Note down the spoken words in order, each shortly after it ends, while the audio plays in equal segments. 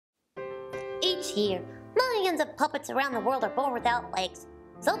Each year, millions of puppets around the world are born without legs.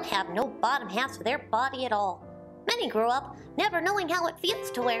 Some have no bottom half to their body at all. Many grow up never knowing how it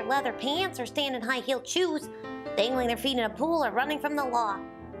feels to wear leather pants or stand in high-heeled shoes, dangling their feet in a pool or running from the law.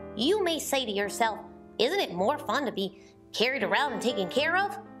 You may say to yourself, isn't it more fun to be carried around and taken care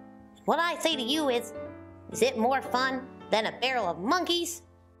of? What I say to you is it more fun than a barrel of monkeys?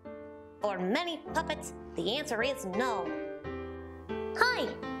 For many puppets, the answer is no. Hi,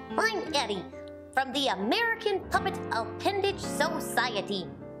 I'm Eddy, from the American Puppet Appendage Society,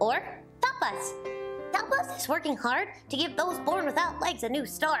 or Tapas. Tapas is working hard to give those born without legs a new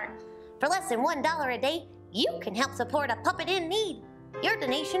start. For less than $1 a day, you can help support a puppet in need. Your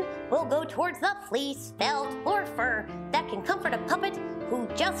donation will go towards the fleece, felt, or fur that can comfort a puppet who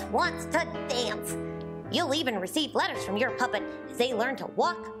just wants to dance. You'll even receive letters from your puppet as they learn to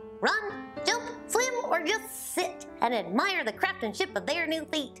walk, run, jump, swim, or just sit and admire the craftsmanship of their new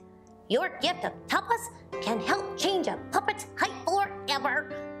feet. Your gift of tapas can help change a puppet's height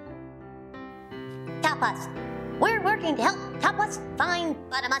forever. Tapas. We're working to help tapas find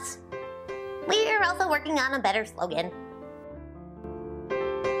Bottomless. We're also working on a better slogan.